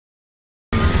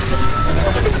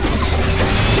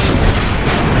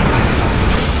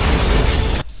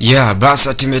Ya,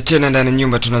 basi timetena ndani ya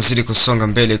nyumba, tunazidi kusonga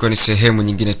mbele kwa ni sehemu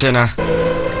nyingine tena.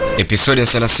 Episode ya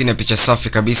 30, picha safi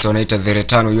kabisa, wanaita The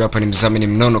Return. Huyu hapa ni mzamini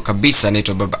mnono kabisa,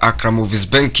 anaitwa Baba Akram Movies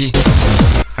Benki.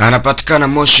 Anapatikana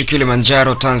Moshi,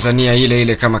 Kilimanjaro, Tanzania ile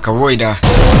ile kama kawaida.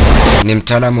 Ni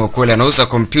mtaalamu wa kweli, anauza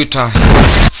kompyuta,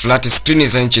 flat screen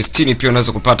za inchi 60 pia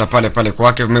unaweza kupata pale pale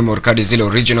kwake, memory card zile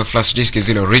original, flash disk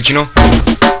zile original,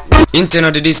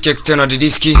 internal disk, external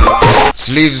disk,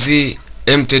 sleeves,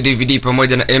 MT DVD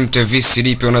pamoja na MT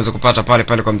VCD pia unaweza kupata pale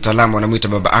pale kwa mtaalamu anamuita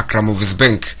Baba Akram Movies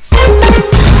Bank.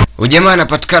 Ujamaa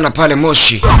anapatikana pale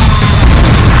Moshi.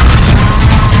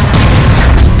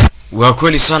 Wa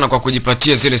kweli sana kwa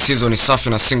kujipatia zile season safi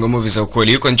na single movies za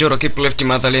ukweli. Yuko Njoro Keep Left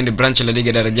Motherland branch la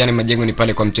Liga Darajani, majengo ni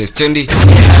pale kwa Mte Stendi.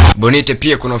 Bonite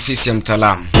pia kuna ofisi ya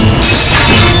mtaalamu.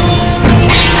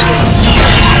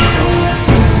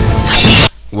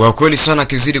 Wa kweli sana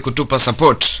kizidi kutupa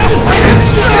support.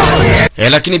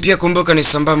 Lakini pia kumbuka ni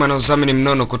sambamba na uzamini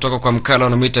mnono kutoka kwa mkala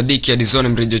wanamuita Diki ya Dizoni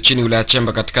Mrijo chini ule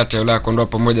Chemba katikati ya ule Kondoa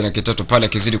pamoja na Kitoto pale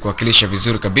kizidi kuwakilisha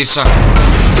vizuri kabisa.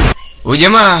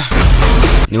 Ujamaa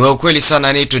ni wa ukweli sana,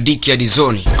 anaitwa Diki ya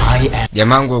Dizoni.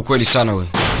 Jamangu wa ukweli sana huyo.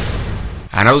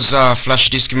 Anauza flash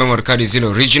disk, memory card zile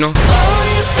original.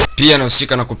 Pia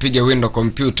anahusika na kupiga window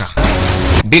computer.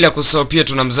 Bila kusahau pia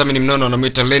tunamzamini mnono na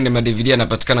Mita Lende Madividia,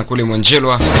 anapatikana kule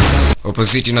Mwanjelwa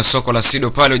opposite na soko la Sido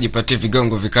pale, ujipatie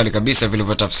vigongo vikali kabisa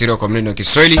vilivyotafsiriwa kwa maneno ya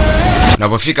Kiswahili.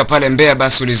 Unapofika pale Mbeya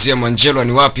basi ulizia Mwanjelwa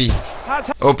ni wapi,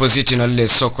 opposite na lile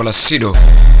soko la Sido,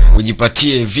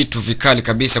 ujipatie vitu vikali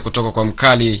kabisa kutoka kwa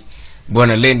mkali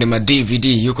Bwana Lende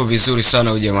Madividia. Yuko vizuri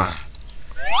sana ujamaa.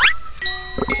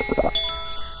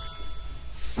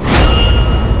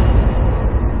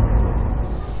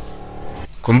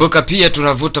 Kumbuka pia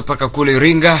tunavuta paka kule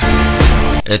Iringa.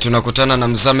 Tunakutana na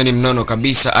mzamini mnono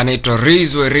kabisa anaitwa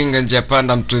Rizwe Iringa nje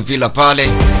panda Mtuvila pale,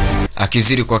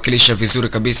 akizidi kuwakilisha vizuri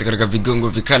kabisa katika vigongo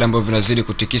vikali ambavyo vinazidi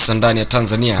kutikisa ndani ya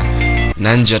Tanzania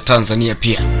na nje ya Tanzania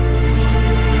pia.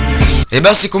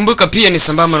 Basi kumbuka pia ni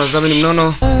sambamba na mzamini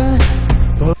mnono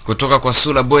kutoka kwa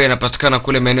Sula Boy, anapatikana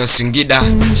kule maeneo Singida.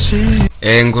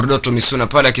 Ngurdoto Misuna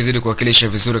pale akizidi kuwakilisha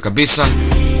vizuri kabisa.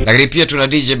 Lakini pia tuna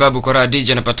DJ Babu Kora,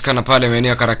 DJ anapatikana pale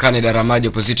maeneo Karakani Daramaji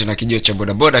opposite na kijio cha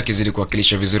bodaboda, akizidi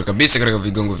kuwakilisha vizuri kabisa katika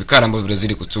vigongo vikali ambavyo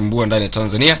vinazidi kutumbua ndani ya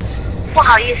Tanzania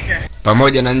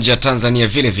pamoja na nje ya Tanzania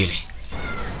vile vile.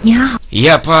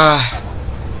 Hapa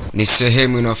ni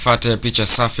sehemu inayofuata ya picha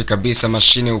safi kabisa,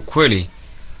 mashine ukweli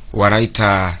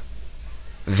wanaita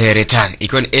The Return,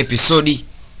 ikiwa ni episodi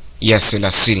ya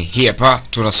 30. Hii hapa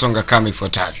tunasonga kama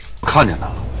ifuatavyo.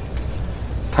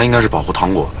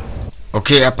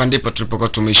 Okay, hapa ndipo tulipokuwa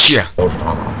tumeishia.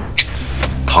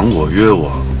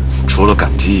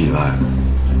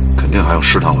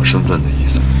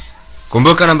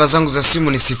 Kumbuka namba zangu za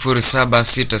simu ni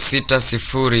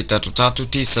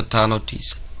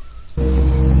 0766033959.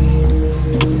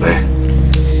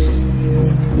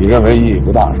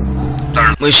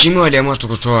 Mheshimiwa aliamua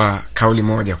kutoa kauli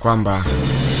moja kwamba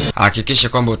hakikisha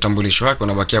kwamba utambulisho wake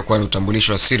unabakia kuwa ni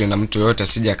utambulisho wa siri na mtu yoyote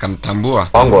asije akamtambua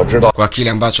kwa kile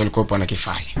ambacho alikuwa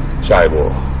anakifanya.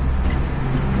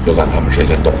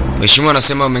 Mheshimiwa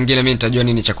anasema mengine mimi nitajua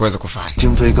nini cha kuweza kufanya.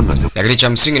 Lakini cha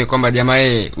msingi ni kwamba jamaa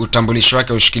yeye utambulisho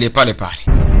wake ushikilie pale pale.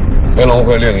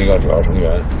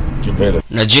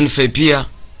 Na Jinfei pia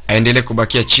aendelee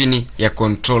kubakia chini ya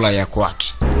controller ya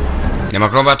kwake. Na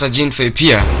makromba hata Jinfei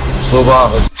pia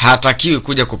hatakiwi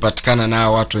kuja kupatikana na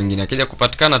watu wengine. Akija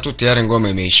kupatikana tu tayari ngoma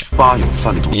imeisha.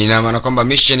 Ina maana kwamba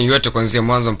mission yote kuanzia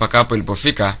mwanzo mpaka hapo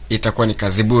ilipofika itakuwa ni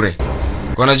kazi bure.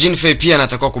 Kwa Jinfei pia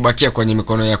anatakiwa kubakia kwenye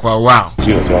mikono ya kwa wao.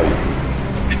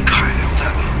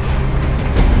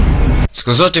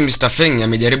 Siku zote Mr. Feng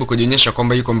amejaribu kujionyesha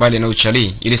kwamba yuko mbali na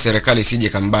uchali ili serikali isije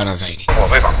kambana zaidi.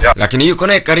 Lakini yuko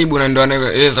naye karibu na ndio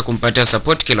anaweza kumpatia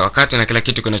support kila wakati na kila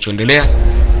kitu kinachoendelea.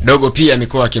 Dogo pia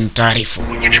amekuwa akimtaarifu.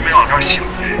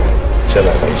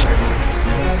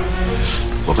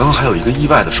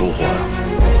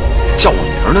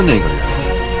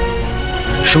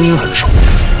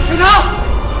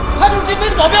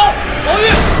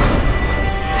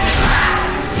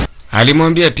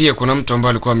 Alimwambia pia kuna mtu ambaye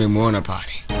alikuwa amemuona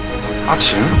pale.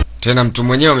 Tena mtu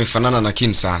mwenyewe amefanana na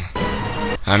Kin sana.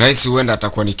 Anahisi huenda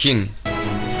atakuwa ni Kin.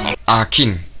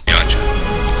 Kin.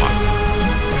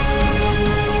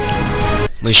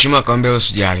 Mheshimiwa akamwambia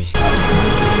usijali.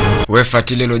 Wewe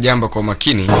fuatilia hilo jambo kwa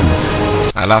makini,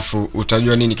 alafu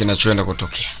utajua nini kinachoenda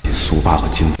kutokea.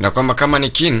 Na kwamba kama ni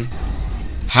Kin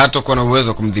hatakuwa na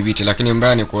uwezo kumdhibiti, lakini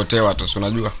mbaya ni kuotea watu,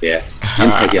 unajua.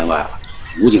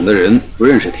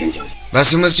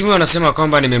 Basi mheshimiwa anasema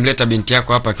kwamba nimemleta binti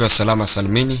yako hapa akiwa salama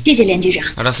salimini.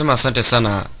 Anasema asante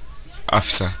sana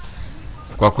afisa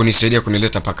kwa kunisaidia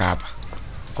kunileta paka hapa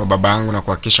kwa baba yangu na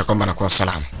kuhakikisha kwamba anakuwa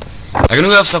salama. Lakini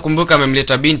huyu afisa kumbuka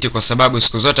amemleta binti kwa sababu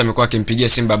siku zote amekuwa akimpigia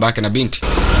simu babake na binti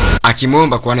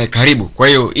akimuomba kuwa naye karibu. Kwa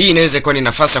hiyo hii inaweza kuwa ni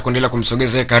nafasi ya kuendelea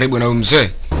kumsogeza karibu na huyu mzee.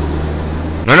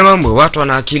 Naona mambo watu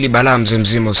wana akili balaa mzee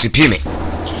mzima usipime.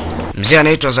 Mzee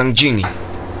anaitwa Zhang Jing.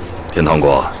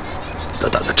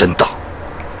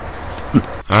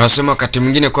 Anasema wakati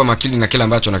mwingine kuwa makini na kila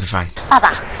ambacho unakifanya.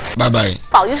 Baba. Baba.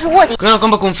 Kwa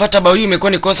kwamba kumfuata Bao Yu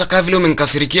imekuwa ni kosa kama vile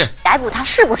umenikasirikia.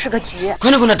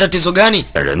 Kwani kuna tatizo gani?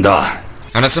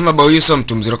 Anasema Bao Yu sio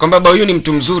mtu mzuri. Kwamba Bao Yu ni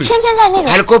mtu mzuri.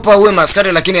 Alikopa uwe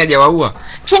maskari lakini hajawaua.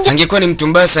 Angekuwa ni mtu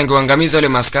mbaya angewaangamiza wale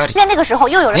maskari.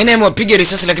 Nene mwapige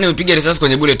risasi lakini upige risasi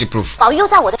kwenye bulletproof.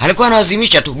 Alikuwa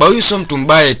anawazimisha tu. Bao Yu sio mtu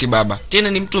mbaya eti baba.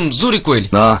 Tena ni mtu mzuri kweli.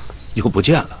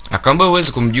 Akaambia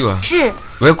huwezi kumjua.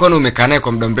 Wewe kwani umekaa naye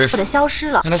kwa muda mrefu?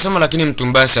 Anasema lakini mtu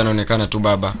mbaya anaonekana tu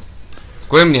baba.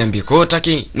 Kwa hiyo mniambie, kwa hiyo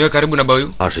utaki niwe karibu na Bao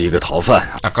Yu?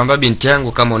 Akaambia binti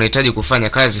yangu kama unahitaji kufanya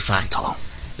kazi fanya.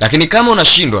 Lakini kama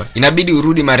unashindwa inabidi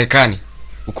urudi Marekani.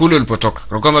 Ukule ulipotoka.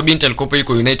 Kwa kwamba binti alikopo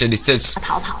yuko United States.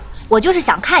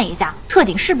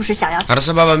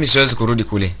 Anasema baba mimi siwezi kurudi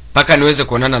kule. Paka niweze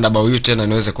kuonana na Bao Yu tena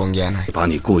niweze kuongea naye.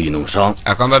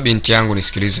 Akaambia binti yangu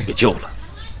nisikilize.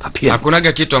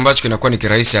 Hakunaga kitu ambacho kinakuwa ni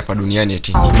kirahisi hapa duniani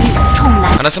eti.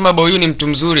 Anasema Bao Yu ni mtu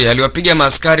mzuri, aliwapiga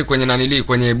maaskari kwenye nanili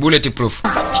kwenye bulletproof.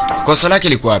 Kosa lake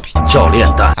liko wapi?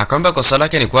 Akaambia kosa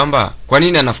lake ni kwamba kwa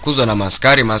nini anafukuzwa na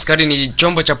maaskari? Maaskari ni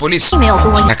chombo cha polisi.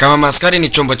 Na kama maaskari ni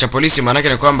chombo cha polisi maana yake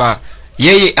ni kwamba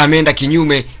yeye ameenda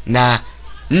kinyume na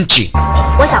nchi.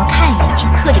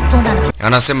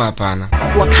 Anasema hapana.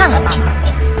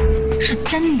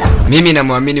 Mimi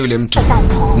namwamini yule mtu.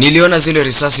 Niliona zile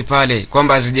risasi pale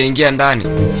kwamba hazijaingia ndani.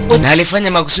 Na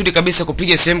alifanya makusudi kabisa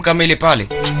kupiga sehemu kama ile pale.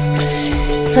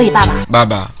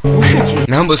 Baba,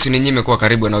 naomba usininyime kuwa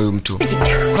karibu na huyu mtu.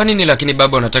 Kwa nini lakini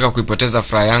baba unataka kuipoteza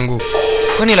furaha yangu?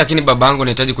 Kwa nini lakini baba yangu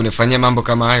unahitaji kunifanyia mambo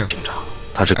kama hayo?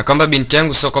 Akaamba binti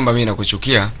yangu sio kwamba mimi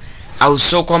nakuchukia au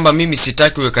sio kwamba mimi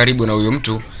sitaki uwe karibu na huyu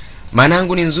mtu. Maana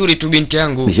yangu ni nzuri tu binti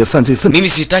yangu. Mimi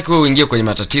sitaki wewe uingie kwenye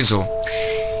matatizo.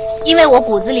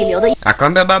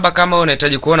 Akaambia baba kama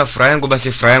unahitaji kuona furaha yangu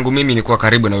basi furaha yangu mimi ni kuwa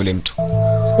karibu na yule mtu.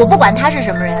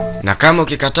 Na kama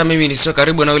ukikataa mimi nisio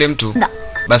karibu na yule mtu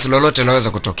basi lolote laweza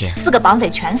kutokea.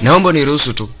 Naomba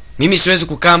niruhusu tu. Mimi siwezi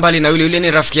kukaa mbali na yule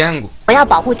ni rafiki yangu.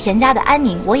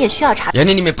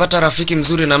 Yaani nimepata rafiki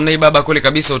mzuri namna hii baba kule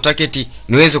kabisa utaketi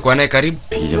niweze kuwa naye karibu.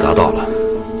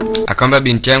 Akaambia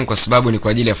binti yangu kwa sababu ni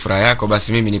kwa ajili ya furaha yako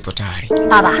basi mimi nipo tayari.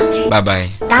 Baba.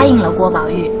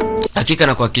 Hakika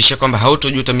na kuhakikisha kwamba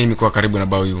hautojuta mimi kuwa karibu na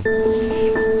Bao Yu.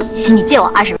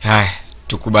 Haya,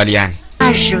 tukubaliane.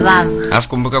 Alafu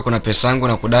kumbuka kuna pesa yangu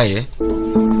na kudai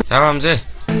Sawa mzee?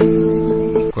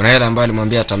 Kuna hela ambayo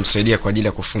alimwambia atamsaidia kwa ajili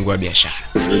ya kufungua biashara.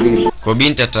 Kwa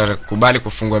binti atakubali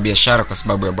kufungua biashara kwa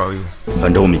sababu ya Bao Yu.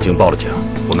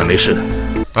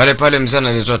 Pale pale mzee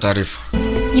alitoa taarifa.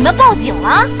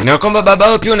 Ni kwamba baba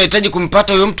yao pia unahitaji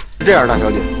kumpata huyo mtu.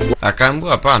 Akaambia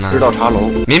hapana.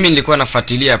 Mimi nilikuwa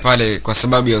nafuatilia pale kwa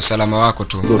sababu ya usalama wako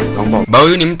tu. Bao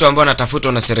Yu ni mtu ambaye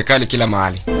anatafutwa na serikali kila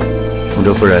mahali.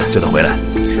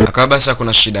 Akawa basi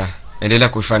hakuna shida. Endelea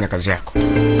kuifanya kazi yako.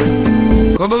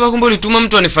 Kwa baba kumbe ulituma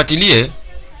mtu anifuatilie.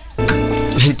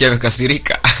 Binti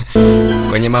amekasirika.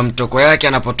 Kwenye mamtoko yake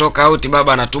anapotoka auti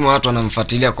baba anatuma watu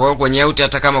wanamfuatilia. Kwa hiyo kwenye auti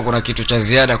hata kama kuna kitu cha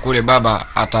ziada kule baba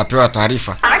atapewa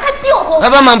taarifa.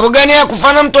 Baba mambo gani ya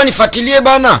kufanya mtu anifuatilie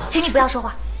bana?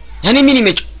 Yaani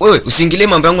mimi wewe usiingilie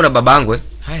mambo yangu na baba yangu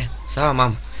Haya, sawa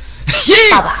mama.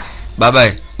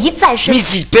 Baba.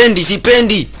 Mimi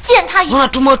sipendi.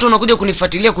 Unatuma watu wanakuja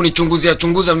kunifuatilia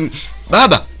chunguza.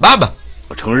 Baba.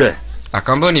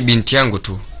 Akaambia ni binti yangu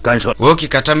tu. Wewe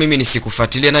ukikataa mimi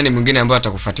nisikufuatilie nani mwingine ambaye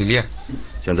atakufuatilia?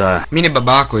 Mimi ni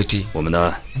baba yako eti.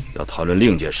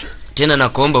 Tena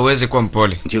nakuomba uweze kuwa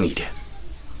mpole.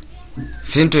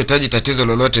 Sintohitaji tatizo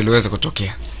lolote liweze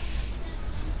kutokea.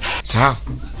 Sawa?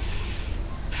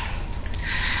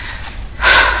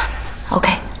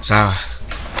 Okay. Sawa.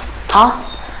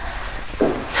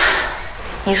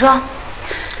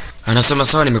 Anasema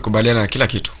sawa nimekubaliana na kila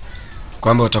kitu.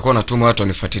 Kwamba utakuwa unatuma watu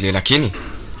wanifuatilie lakini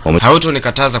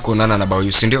hautonikataza kuonana na Bao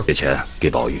Yu, si ndio?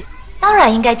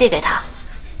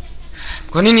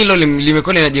 Kwa nini hilo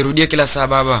limekuwa linajirudia kila saa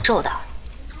baba?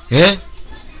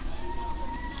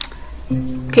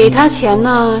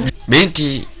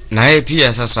 Binti na yeye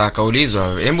pia sasa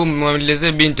akaulizwa, hebu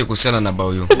mwelezee binti kuhusiana na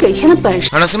Bao Yu.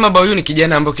 Anasema Bao Yu ni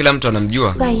kijana ambaye kila mtu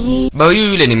anamjua. Bao Yu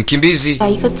yule ni mkimbizi.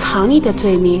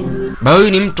 Bao Yu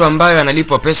ni mtu ambaye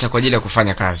analipwa pesa kwa ajili ya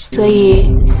kufanya kazi.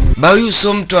 Bao Yu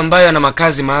sio mtu ambaye ana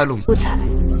makazi maalum.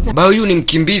 Baoyu ni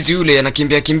mkimbizi yule,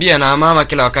 anakimbia kimbia na mama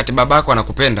kila wakati, babako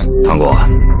anakupenda.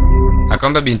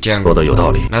 Akamwambia binti yangu,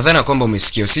 nadhani kwamba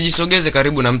umesikia, usijisogeze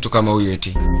karibu na mtu kama huyo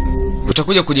eti.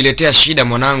 Utakuja kujiletea shida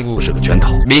mwanangu.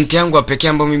 Binti yangu wa pekee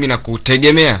ambaye mimi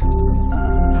nakutegemea.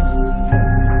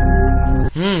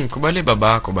 Kubali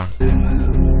babako bana.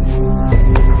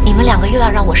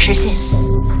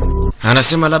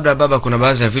 Anasema labda baba, kuna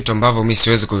baadhi ya vitu ambavyo mimi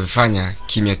siwezi kuvifanya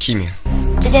kimya kimya.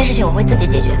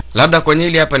 Labda kwenye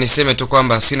hili hapa niseme tu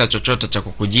kwamba sina chochote cha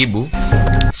kukujibu.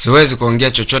 Siwezi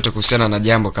kuongea chochote kuhusiana na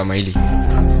jambo kama hili.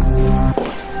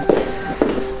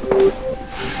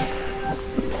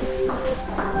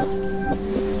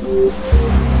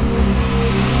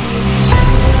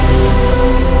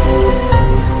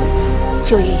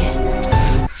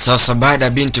 Sasa baada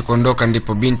ya binti kuondoka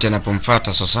ndipo binti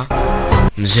anapomfuata sasa.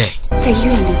 Mzee,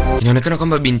 inaonekana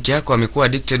kwamba binti yako amekuwa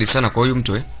addicted sana kwa huyu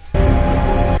mtu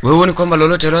Wewe uone kwamba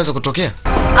lolote linaweza kutokea?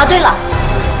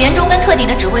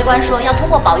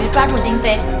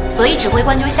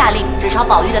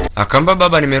 Akamba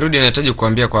baba, nimerudi nahitaji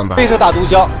kukuambia kwamba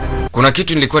kuna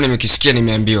kitu nilikuwa nimekisikia,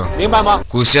 nimeambiwa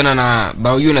kuhusiana na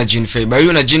Baoyu na Jinfei.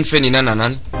 Baoyu na Jinfei ni nani na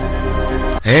nani?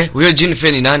 Huyo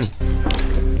Jinfei ni nani?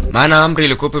 Maana amri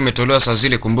ilikuwa imetolewa saa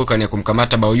zile, kumbuka, ni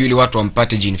kumkamata Baoyu ili watu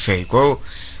wampate Jinfei. Kwa hiyo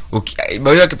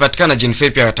Baoyu akipatikana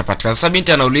Jinfei pia atapatikana. Sasa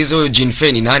binti anauliza huyo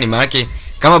Jinfei ni nani? Maana yake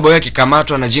kama Baoyu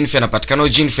akikamatwa na Jinfei anapatikana,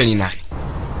 huyo Jinfei ni nani?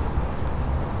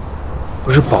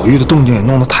 不是宝玉的动静也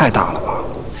弄得太大了吧？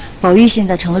宝玉现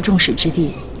在成了众矢之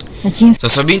的，那金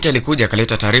Sasa binti alikuja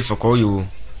akaleta taarifa kwa huyu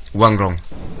Wang Rong.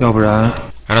 要不然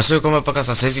Anasema kwamba mpaka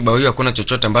sasa hivi Baoyu hakuna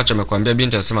chochote ambacho amekwambia.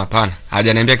 Binti anasema hapana,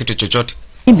 hajaniambia kitu chochote.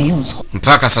 没有错，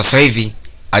 Mpaka sasa hivi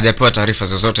hajapewa taarifa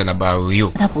zozote na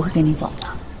Baoyu. 他不会跟你走的。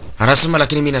 Anasema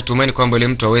lakini mimi natumaini kwamba yule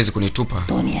mtu hawezi kunitupa.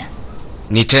 多年，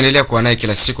 Nitaendelea kuwa naye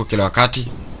kila siku kila wakati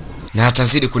na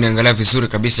atazidi kuniangalia vizuri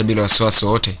kabisa bila wasiwasi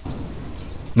wote.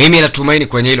 Mimi natumaini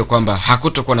kwenye hilo kwamba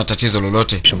hakutokuwa na tatizo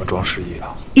lolote. 什么装饰艺啊？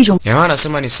 一种 Jamaa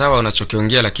anasema ni sawa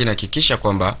unachokiongea, lakini hakikisha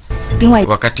kwamba 另外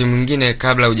wakati mwingine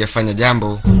kabla hujafanya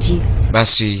jambo 攻击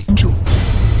basi 住。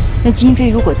那金飞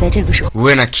如果在这个时候，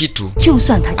 uwe na kitu 就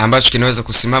算他 ambacho kinaweza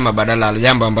kusimama badala ya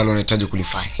jambo ambalo unahitaji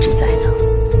kulifanya. 是在的。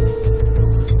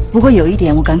不过有一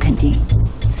点我敢肯定，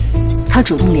他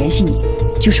主动联系你，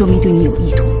就说明对你有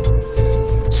意图，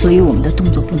所以我们的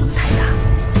动作不能太大，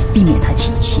避免他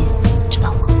起疑心，知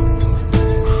道吗？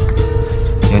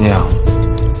 娘娘，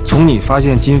从你发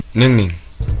现金 Nini?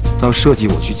 到设计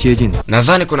我去接近他，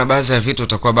 Nadhani kuna baadhi ya vitu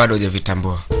utakuwa bado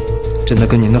hujavitambua. 真的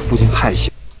跟您的父亲太像。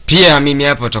 Pia mimi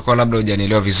hapo utakuwa labda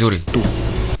hujanielewa vizuri.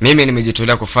 Mimi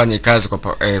nimejitolea kufanya kazi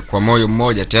kwa moyo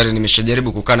mmoja. Tayari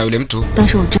nimeshajaribu kukaa na yule mtu 但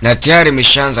是我真 na tayari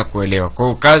nimeshaanza kuelewa. Kwa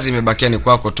hiyo kazi imebakia ni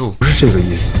kwako tu. 不是这个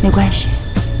意思。 没关系，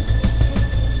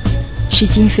是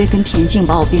金飞跟田静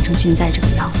把我变成现在这个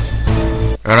样子。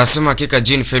 Anasema hakika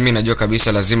Jin Fei najua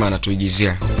kabisa lazima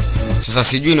anatuigizia. Sasa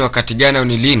sijui ni wakati gani au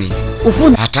ni lini 我不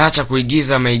能 ataacha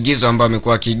kuigiza maigizo ambayo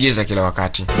amekuwa akiigiza kila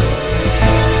wakati.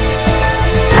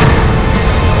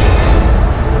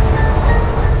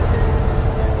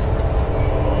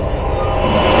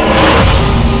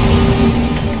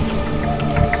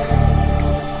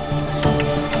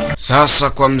 Sasa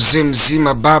kwa mzee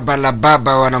mzima baba la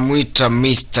baba wanamuita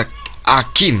Mr.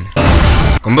 Akin.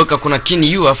 Kumbuka kuna Kin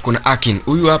Yu afu kuna Akin.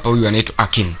 Huyu hapa huyu anaitwa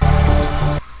Akin.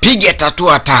 Piga tatu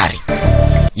hatari.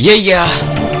 Yeya.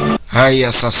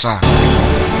 Haya sasa.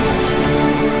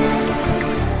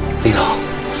 李总，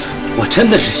我真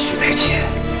的是虚带钱，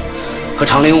和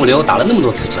长林物流打了那么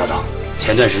多次交道，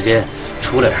前段时间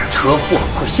出了点车祸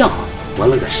破相，纹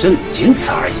了个身，仅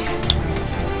此而已。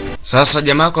 Sasa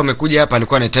jamaa wako amekuja hapa,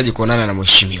 alikuwa anahitaji kuonana na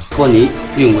mheshimiwa. 托尼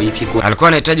运过一批锅， Alikuwa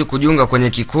anahitaji kujiunga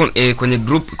kwenye kwenye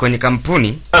group kwenye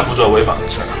kampuni. 但不做违法的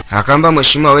事。 Akaamba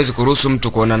mheshimiwa hawezi kuruhusu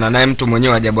mtu kuonana naye, mtu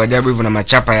mwenyewe ajabu ajabu hivyo na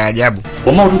machapa ya ajabu.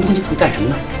 我冒充通缉犯干什么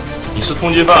呢？ 你是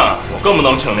通缉犯，我更不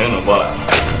能请林总过来了。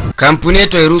 Kampuni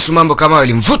yetu hairuhusu mambo kama hayo.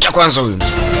 Ilimvuta kwanza huyu mzee,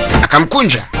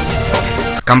 akamkunja.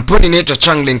 Kampuni inaitwa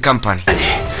Changlin Company.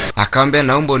 Akamwambia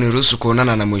naomba uniruhusu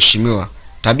kuonana na mheshimiwa.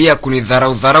 Tabia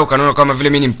kunidharau kanaona kama vile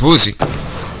mimi ni mpuzi.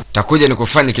 Takuja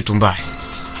nikufanye kitu mbaya.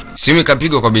 Simu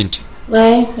ikapigwa kwa binti.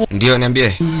 Ndio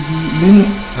niambie.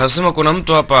 Anasema kuna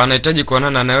mtu hapa anahitaji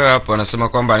kuonana na wewe hapa, anasema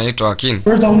kwamba anaitwa Akin.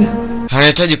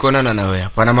 Anahitaji kuonana na wewe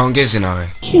hapa, ana maongezi na wewe.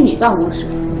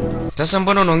 Sasa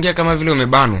mbona unaongea kama vile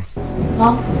umebanwa?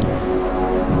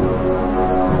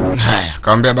 Haya,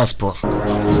 kaambia basi poa.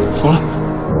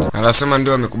 Anasema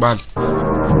ndio amekubali.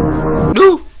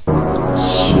 Du.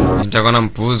 Nitakuwa na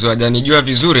mpuuzi, hajanijua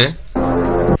vizuri eh.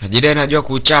 Najidai najua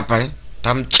kuchapa eh.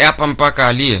 Tamchapa mpaka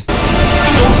alie.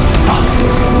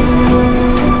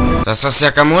 Sasa si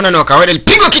akamuona ni kawaida,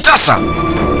 alipigwa kitasa.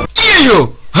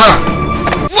 Ndiyo. Ha.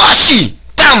 Washi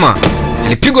tama.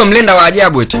 Alipigwa mlenda wa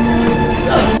ajabu eti.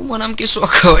 Mwanamke sio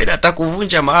kawaida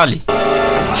atakuvunja mahali.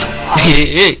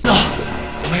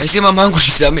 Aisema mangu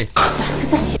nisamee.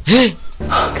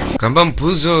 Kamba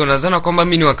mpuzo unazana kwamba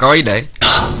mimi ni wa kawaida eh?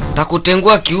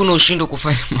 Takutengua kiuno ushindo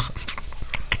kufanya mambo.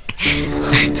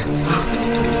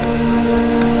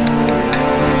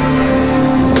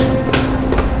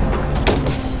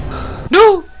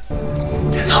 No.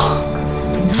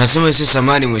 Nasema isi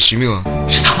samani mheshimiwa.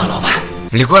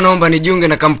 Nilikuwa naomba nijiunge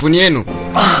na kampuni yenu.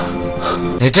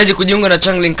 Nahitaji kujiunga na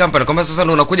Changling Company. Kwamba sasa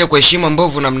ndo unakuja kwa heshima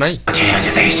mbovu namna hii.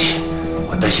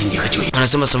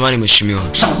 Anasema samani mheshimiwa.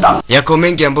 Yako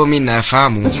mengi ambayo mimi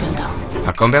nayafahamu.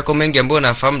 Akaambia yako mengi ambayo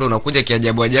nafahamu ndo unakuja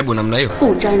kiajabu ajabu namna hiyo.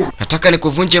 Nataka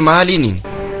nikuvunje mahali nini?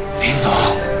 林总，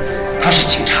他是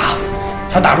警察，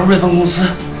他打入瑞丰公司，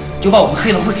就把我们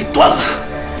黑社会给断了。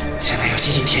现在要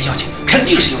接近田小姐，肯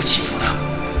定是有企图的。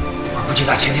我估计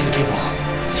他前天的追捕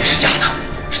也是假的，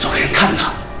是做给人看的。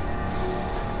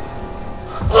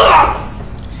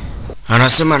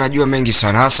Anasema anajua mengi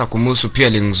sana hasa kumhusu pia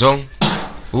Lingzong.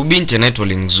 Ubinti anaitwa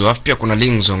Lingzong, afu pia kuna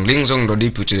Lingzong. Lingzong ndo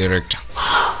deputy director.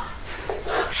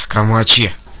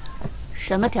 Akamwachia.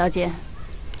 什么条件？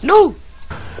 No.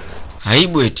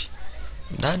 Aibu eti.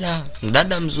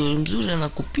 Dada mzuri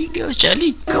anakupiga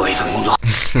uchali. 给我一份工作，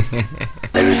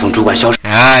在瑞丰主管销售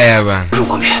Haya bana.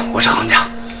 方面，我是行家，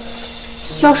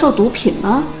 销售毒品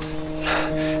吗？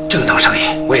 正当生意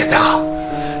我也在行。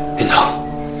林总，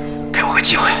给我个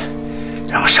机会，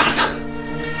让我杀了他。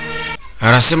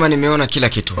 Anasema nimeona kila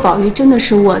kitu. 宝玉真的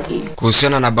是卧底，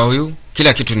 Kuhusiana na Baoyu,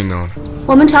 kila kitu nimeona.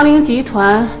 我们长陵集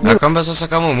团， Akamba sasa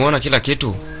kama umeona kila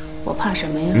kitu, 我怕什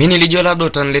么呀？ mimi nilijua labda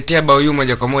utaniletea Baoyu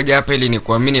moja kwa moja hapa ili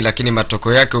nikuamini, lakini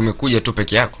matokeo yake umekuja tu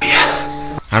peke yako.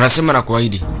 Anasema na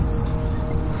kuahidi.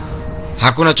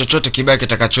 Hakuna chochote kibaya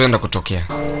kitakachoenda kutokea.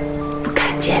 不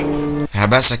敢见。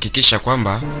 Basi hakikisha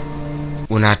kwamba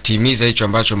unatimiza hicho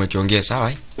ambacho umekiongea,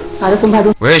 sawa? 把他送派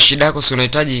出。 Wewe shida yako si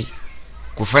unahitaji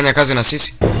kufanya kazi na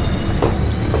sisi?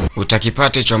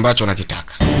 Utakipata hicho ambacho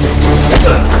unakitaka.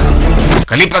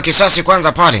 Kalipa kisasi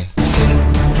kwanza pale.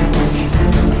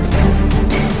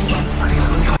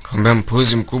 Kumbe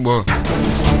mpuzi mkubwa.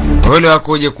 Wale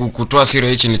wako uje kutoa siri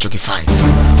hichi nilichokifanya.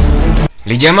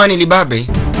 Lijamani libabe.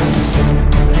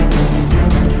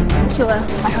 秀文，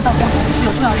马上到家，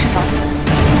有重要事告诉你。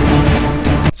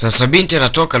 Sasa binti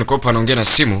anatoka, alikuwa anaongea na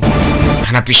simu,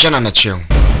 anapishana na Cheung.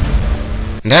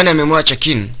 Ndani amemwacha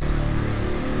Kin.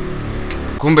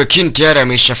 Kumbe Kin tayari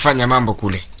ameshafanya mambo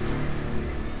kule.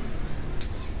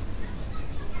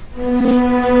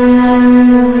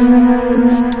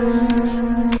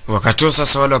 Wakati huo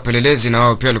sasa wale wapelelezi na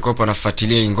wao pia walikuwa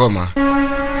wanafuatilia hii ngoma.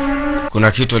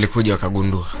 Kuna kitu walikuja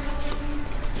wakagundua.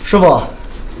 师傅，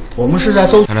我们是在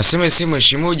搜 Anasema si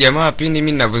mheshimiwa jamaa pindi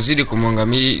mimi ninavyozidi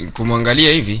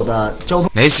kumwangalia hivi. 的交通。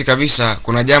 Nahisi kabisa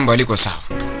kuna jambo aliko sawa.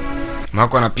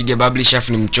 Mako anapiga babli chef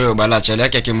ni mchoyo bala chali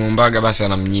yake akimuombaga basi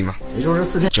anamnyima. 也就是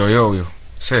4天。 Choyo huyo.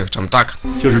 Sio utamtaka.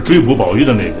 就是追捕宝玉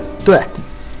的那个。 对，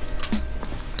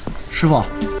师傅，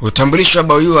 Utambulisho wa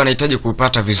Baoyu anahitaji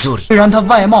kupata vizuri. 虽然他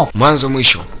外貌， Mwanzo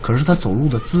mwisho. 可是他走路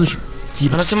的姿势基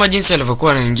本 Anasema jinsi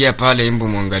alivyokuwa anaingia pale imbu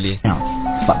muangalie. 上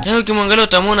反。 Yaani ukimwangalia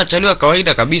utamuona chaliwa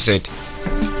kawaida kabisa eti.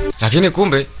 Lakini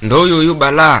kumbe ndo huyu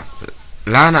balaa.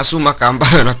 Laana sumaka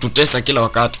ambayo anatutesa kila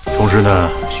wakati. 同时呢，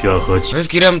需要和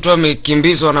Nafikiria mtu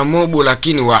amekimbizwa na mobu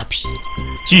lakini wapi?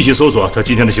 继续搜索他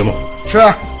今天的行动。 是。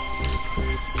 Haya.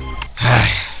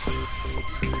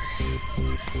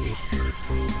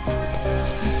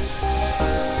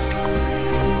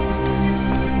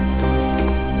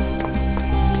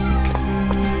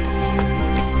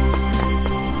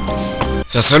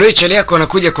 Sasa leo chali yako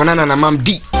anakuja kuonana na Mam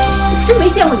D. 真没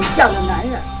见过你这样的男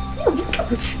人，有一次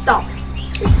会迟到。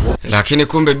 Lakini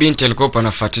kumbe binti alikuwa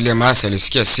anafuatilia Maasi,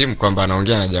 alisikia simu kwamba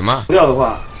anaongea na jamaa 不要的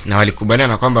话， na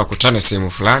walikubaliana kwamba wakutane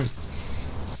sehemu fulani.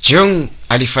 Cheung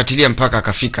alifuatilia mpaka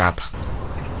akafika hapa.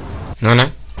 Unaona?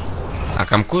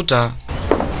 Akamkuta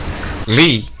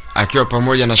Lee akiwa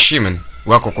pamoja na Shimen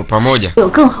wako kwa pamoja. 有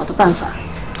更好的办法。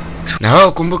 Na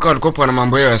wao kumbuka walikuwa na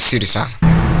mambo yao ya siri sana.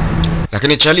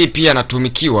 Lakini Charlie pia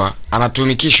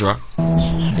anatumikishwa.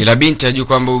 Ila binti ajua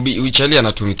kwamba Charlie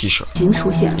anatumikishwa. 群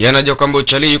出现， Yeye anajua kwamba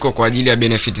Charlie yuko kwa ajili ya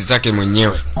benefit zake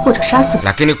mwenyewe. 或者杀死。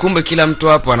 Lakini kumbe kila mtu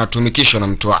hapo anatumikishwa na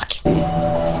mtu wake.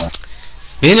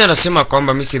 Bini anasema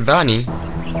kwamba mimi sidhani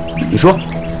你说，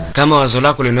 kama wazo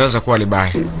lako linaweza kuwa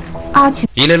libaya. 阿晴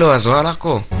Ile lo wazo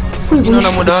lako 会不会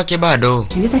inaona muda 是 wake bado.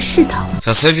 局在试探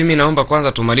Sasa hivi mimi naomba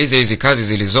kwanza tumalize hizi kazi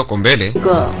zilizoko mbele, 一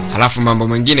个 halafu mambo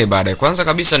mengine baadaye. Kwanza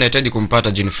kabisa nahitaji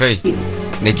kumpata Jinfei.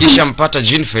 Nikishampata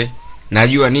Jinfei,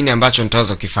 najua nini ambacho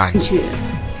nitaweza kukifanya. 去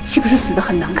岂不是死得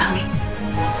很难看？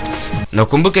 Na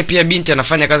ukumbuke pia binti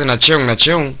anafanya kazi na Cheung, na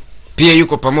Cheung pia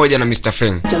yuko pamoja na Mr.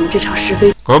 Feng. 卷入这场是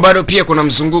非。 Kwa hiyo bado pia kuna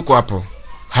mzunguko hapo.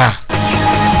 Ha.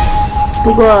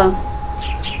 不过，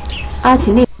阿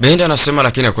奇那 Bendi anasema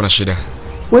lakini hakuna shida.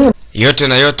 我也 Yote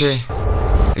na yote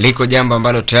liko jambo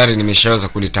ambalo tayari nimeshaweza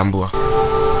kulitambua.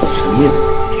 什么意思？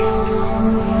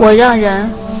 我让人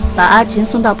把阿琴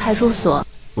送到派出所，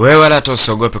 Wewe wala hata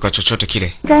usiogope kwa chochote kile.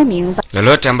 应该明白。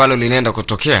 Lolote ambalo linaenda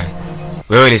kutokea,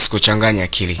 wewe lisikuchanganya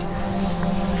akili.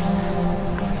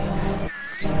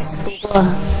 不过，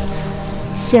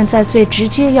现在最直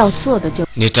接要做的就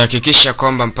Nitahakikisha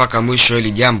kwamba mpaka mwisho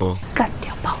hili jambo 干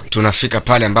掉鲍玉。 tunafika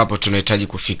pale ambapo tunahitaji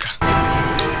kufika.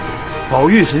 宝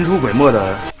玉神出鬼没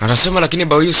的， Anasema lakini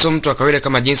Baoyu sio mtu wa kawaida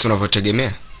kama jinsi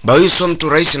unavyotegemea. Baoyu sio mtu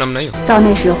rahisi namna hiyo. 到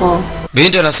那时候，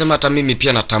 Binti anasema hata mimi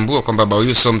pia natambua kwamba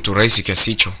Baoyu sio mtu rahisi kiasi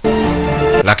hicho.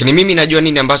 Lakini mimi najua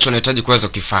nini ambacho nahitaji kuweza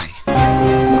kukifanya.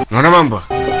 Unaona mambo?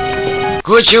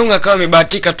 Kwa Cheung akawa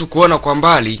amebahatika tu kuona kwa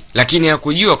mbali, lakini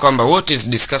hakujua kwamba what is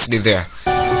discussed there.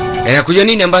 Hakujua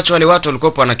nini ambacho wale watu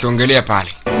walikuwa wanakiongelea pale.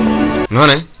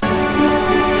 Unaona?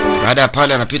 Baada ya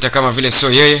pale anapita kama vile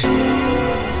sio yeye.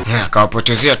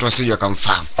 Akawapotezea tu asije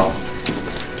akamfahamu.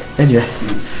 编剧，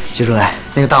记出来，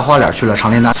那个大花脸去了长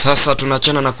联大。 Sasa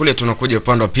tunachana na kule tunakuja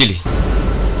upande wa pili.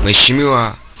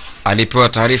 Mheshimiwa alipewa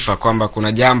taarifa kwamba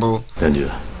kuna jambo 编剧，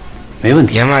 没问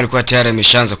题。 jamaa alikuwa tayari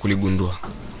ameshaanza kuligundua.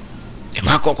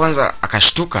 Jamaa kwa kwanza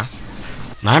akashtuka,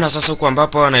 maana sasa huko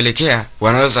ambapo wanaelekea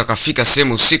wanaweza kufika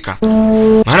sehemu husika.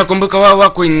 Maana kumbuka wao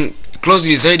wako in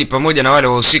closely zaidi pamoja na wale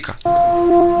wahusika.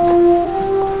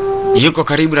 Yuko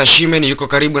karibu na Shimen, yuko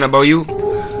karibu na Baoyu,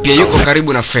 pia yuko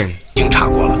karibu na Feng. 经查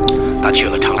过了，他去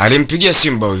了长。 Alimpigia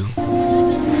simu Baoyu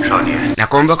少女 na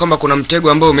kuomba kwamba kuna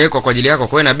mtego ambao umewekwa kwa ajili yako,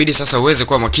 kwa hiyo inabidi sasa uweze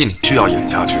kuwa makini. 需要演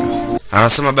下去。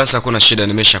 Anasema basi hakuna shida,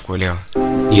 nimeshakuelewa.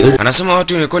 你的 Anasema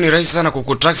watu imekuwa ni rahisi sana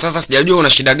kukutrack, sasa sijajua una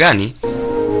shida gani.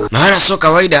 Maana sio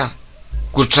kawaida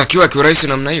kutrakiwa kiurahisi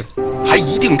namna hiyo. 还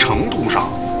一定程度上，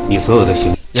你所有的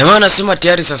行， Jamaa anasema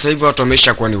tayari sasa hivi watu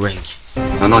wameshakuwa ni wengi.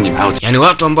 难道你们还要？ Yaani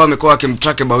watu ambao wamekuwa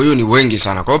wakimtrack Baoyu ni wengi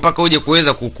sana. Kwa hiyo mpaka uje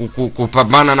kuweza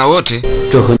kupambana na wote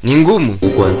这和 ni ngumu. 无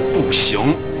关。不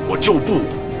行，我就不，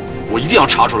我一定要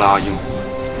查出来阿英。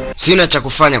 Sina cha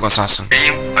kufanya kwa sasa.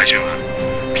 英，白询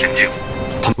问，平静。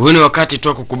 Huu ni wakati tu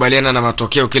wa kukubaliana na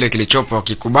matokeo kile kilichopo,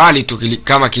 wakikubali tu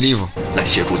kama kilivyo. 来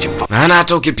协助警方。 Maana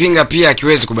hata ukipinga pia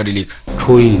hakiwezi kubadilika.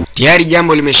 初一， Tayari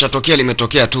jambo limeshatokea,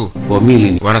 limetokea tu. 我命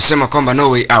令你 Wanasema kwamba no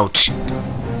way out.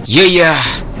 Yeah,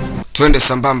 twende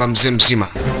sambamba mzee mzima.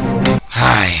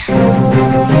 Haya.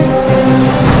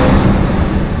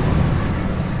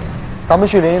 咱们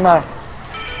去林荫那儿。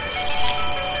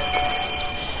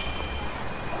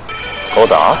 高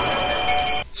达，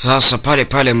 Sasa pale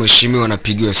pale mheshimiwa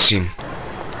anapigiwa simu.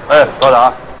 哎，高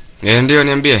达， Ndio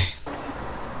niambie.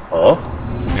 哦，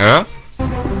 Ya?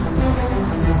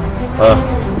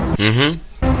 嗯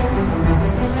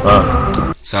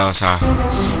Sawa sawa.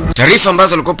 Taarifa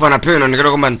ambazo alikuwa anapewa inaonekana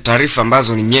kwamba ni taarifa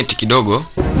ambazo ni nyeti kidogo.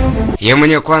 Yeye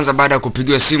mwenyewe kwanza baada ya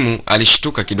kupigiwa simu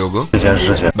alishtuka kidogo. 这件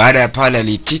事情， Baada ya pale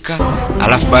aliitika,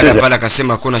 alafu baada ya pale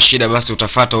akasema hakuna shida, basi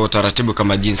utafuata utaratibu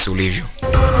kama jinsi ulivyo.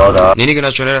 高达， Nini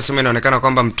kinachoendelea? Sema inaonekana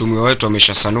kwamba mtumiwa wetu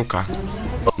ameshasanuka.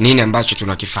 Nini ambacho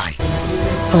tunakifanya?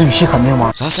 他的语气肯定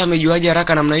吗？ Sasa amejuaje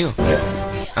haraka namna hiyo?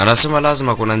 Anasema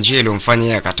lazima kuna njia iliyomfanya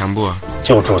yeye akatambua.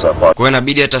 就住在花， Kwa hiyo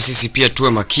inabidi hata sisi pia tuwe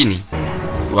makini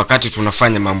wakati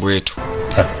tunafanya mambo yetu.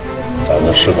 咱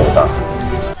们事够大。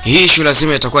 Hii issue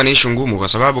lazima itakuwa ni issue ngumu, kwa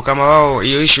sababu kama wao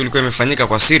hiyo issue ilikuwa imefanyika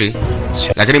kwa siri,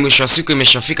 lakini mwisho wa siku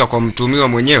imeshafika kwa mtumiwa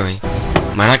mwenyewe,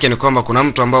 maana yake ni kwamba kuna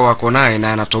mtu ambao wako naye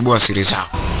na anatoboa siri zao.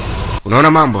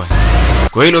 Unaona mambo?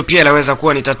 Kwa hilo pia laweza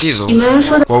kuwa ni tatizo 你们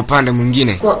说的 kwa upande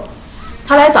mwingine. 过，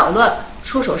他来捣乱，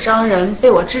出手伤人，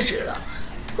被我制止了。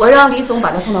我让李总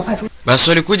把他送到派出所。 Basi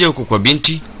walikuja huku kwa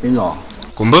binti. 林总，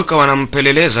 Kumbuka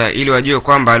wanampeleleza ili wajue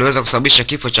kwamba aliweza kusababisha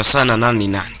kifo cha Sana nani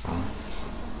nani.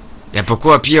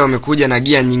 Japokuwa pia wamekuja na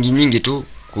gia nyingi nyingi tu,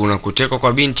 kuna kutekwa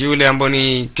kwa binti yule ambaye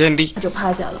ni Kendi. 他就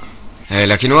趴下了。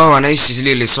 Lakini wao wanahisi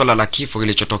lile swala la kifo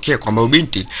kilichotokea kwamba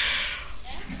binti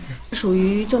属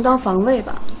于正当防卫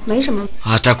吧，没什么。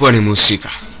 atakuwa ni mhusika.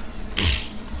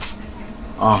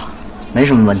 啊，没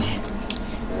什么问题。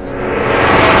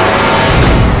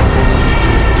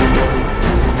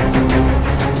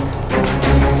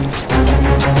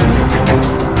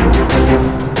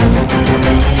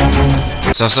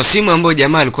 Sasa simu ambayo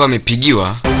jamaa alikuwa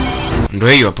amepigiwa ndio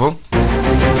hiyo hapo.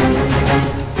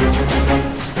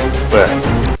 喂，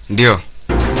 Ndio.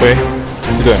 喂，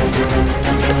西队，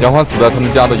杨欢死在他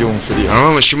们家的游泳池里。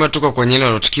 Naomba mheshimiwa, tuko kwenye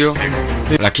hilo tukio,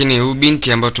 lakini huyu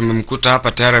binti ambayo tumemkuta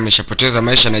hapa tayari ameshapoteza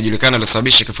maisha na inajulikana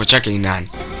aliyosababisha kifo chake ni nani.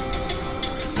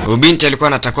 Ubinti alikuwa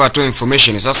anatakiwa atoe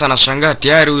information. Sasa anashangaa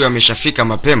tayari huyu ameshafika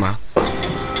mapema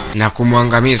na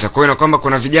kumwangamiza. Kwa hiyo kwamba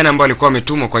kuna vijana ambao walikuwa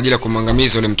wametumwa kwa ajili ya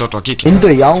kumwangamiza yule mtoto wa kike.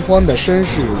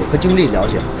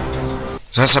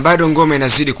 Sasa bado ngome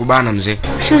inazidi kubana mzee.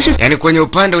 Yaani kwenye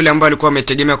upande ule ambao alikuwa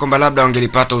ametegemea kwamba labda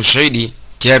wangelipata ushahidi,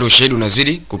 tayari ushahidi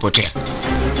unazidi kupotea.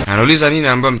 Anauliza nini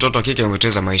ambaye mtoto wa kike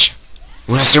amepoteza maisha?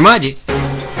 Unasemaje?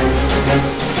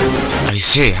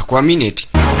 Aisee, hakuamini eti.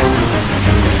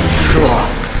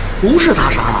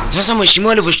 Sasa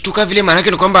mheshimiwa alivyoshtuka vile maana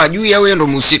yake ni kwamba ajui au yeye ndo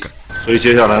mhusika.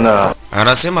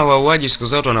 Anasema wauaji siku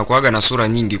zote wanakuaga na sura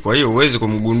nyingi, kwa hiyo huwezi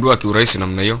kumgundua kiurahisi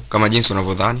namna hiyo kama jinsi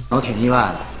unavyodhani.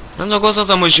 Kwa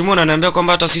sasa mheshimiwa ananiambia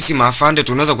kwamba hata sisi maafande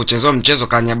tunaweza kuchezewa mchezo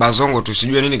kanyabazongo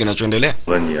tusijue nini kinachoendelea.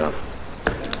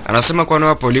 Anasema kwa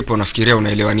wapo ulipo unafikiria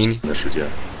unaelewa nini?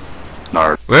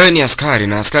 Wewe ni askari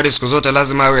na askari siku zote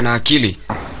lazima awe na akili.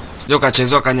 Sio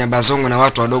kachezewa kanyabazongo na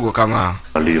watu wadogo kama hao.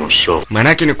 Maana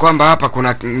yake ni kwamba hapa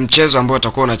kuna mchezo ambao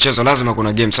utakuwa unachezwa, lazima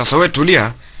kuna game. Sasa wewe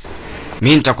tulia.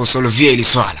 Mimi nitakusolvia hili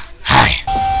swala. Haya.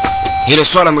 Hilo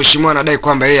swala mheshimiwa anadai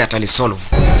kwamba yeye atalisolve.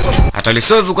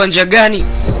 Atalisolve kwa njia gani?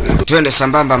 Twende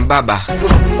sambamba mbaba.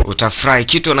 Utafurahi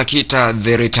kitu anakiita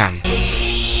The Return.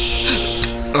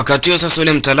 Wakati huo sasa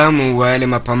ule mtaalamu wa yale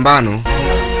mapambano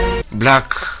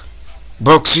Black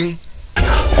Boxing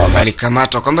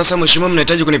alikamatwa kwamba sasa mheshimiwa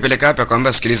mnahitaji kunipeleka hapa,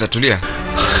 kwamba sikiliza tulia.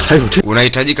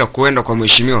 Unahitajika kuenda kwa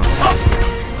mheshimiwa.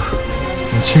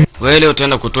 Wewe leo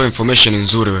utaenda kutoa information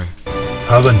nzuri wewe.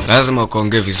 Lazima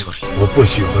ukaongee vizuri.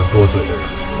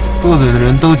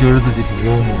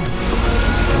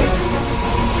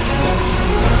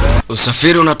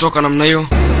 Usafiri unatoka namna hiyo.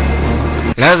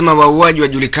 Lazima wauaji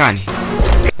wajulikane.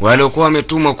 Waliokuwa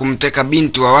wametumwa kumteka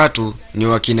binti wa watu ni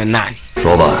wakina nani?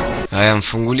 Haya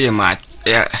mfungulie macho.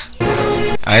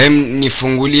 Haya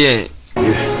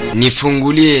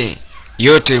nifungulie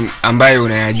yote ambayo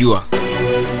unayajua.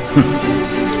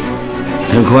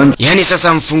 Yaani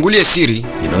sasa mfungulie siri.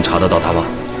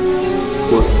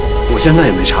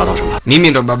 Mimi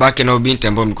ndo babake na binti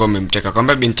ambao mlikuwa mmemteka.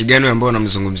 Kwamba binti gani ambao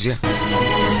unamzungumzia?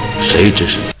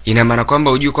 Ina maana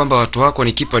kwamba hujui kwamba watu wako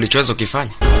ni kipi walichoweza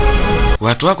kufanya?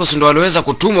 Watu wako si ndio waliweza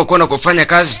kutumwa kwenda kufanya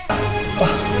kazi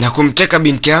na kumteka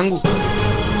binti yangu?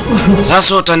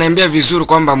 Sasa utaniambia vizuri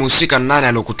kwamba mhusika ni nani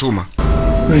aliyokutuma?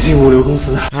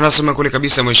 Anasema kule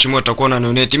kabisa mheshimiwa utakuwa na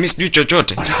noneti. Mimi sijui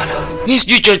chochote. Mimi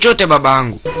sijui chochote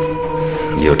babangu.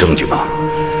 Ndio tumjua.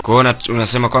 Kuona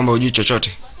unasema kwamba hujui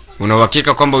chochote. Una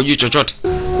uhakika kwamba hujui chochote?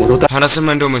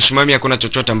 Anasema ndio mheshimiwa, mimi hakuna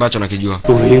chochote ambacho nakijua.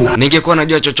 Ningekuwa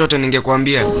najua chochote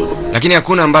ningekuambia. Lakini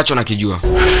hakuna ambacho nakijua.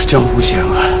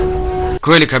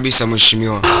 Kweli kabisa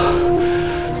mheshimiwa.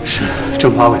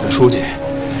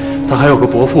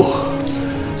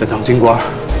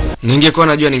 Ningekuwa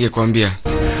najua ningekuambia.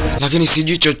 Lakini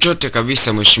sijui chochote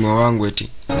kabisa mheshimiwa wangu eti.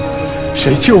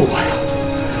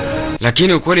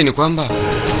 Lakini ukweli ni kwamba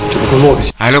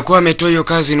alikuwa ametoa hiyo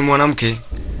kazi ni mwanamke.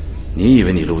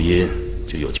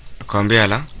 Kwambia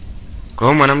la. Kwa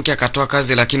hiyo mwanamke akatoa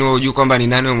kazi, lakini wewe hujui kwamba ni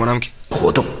nani huyo mwanamke?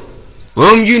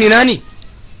 Wewe mjui ni nani?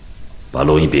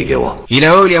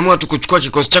 Ila wewe uliamua tu kuchukua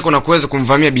kikosi chako na kuweza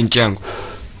kumvamia binti yangu.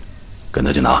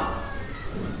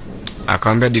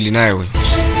 Akamwambia dili naye huyo.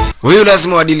 Huyu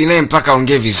lazima wadili naye mpaka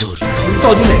aongee vizuri.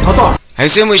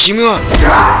 Haisemi mheshimiwa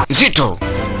nzito.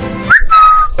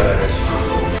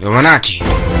 Ndio manake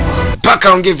mpaka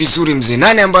aongee vizuri mzee.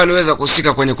 Nani ambaye aliweza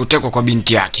kuhusika kwenye kutekwa kwa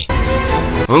binti yake?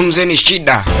 Huyu mzee ni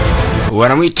shida.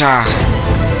 Wanamuita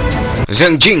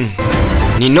Zheng Jing.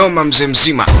 Ni noma mzee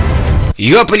mzima.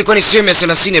 Hiyo hapo ilikuwa ni sehemu ya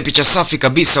 30 ya picha safi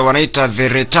kabisa, wanaita The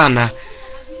Return.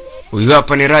 Huyu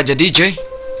hapa ni Raja DJ.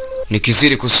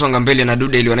 Nikizidi kusonga mbele na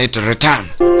dude ile wanaita Return.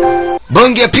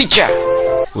 Bonge ya picha.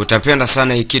 Utapenda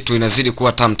sana hii kitu, inazidi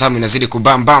kuwa tamtamu, inazidi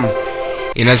kubambam.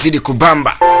 Inazidi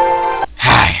kubamba.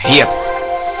 Haya, hii hapa.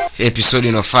 Episode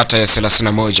inayofuata ya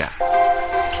 31.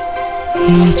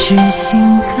 一支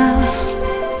新歌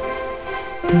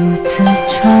独自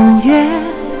穿越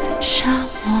沙漠。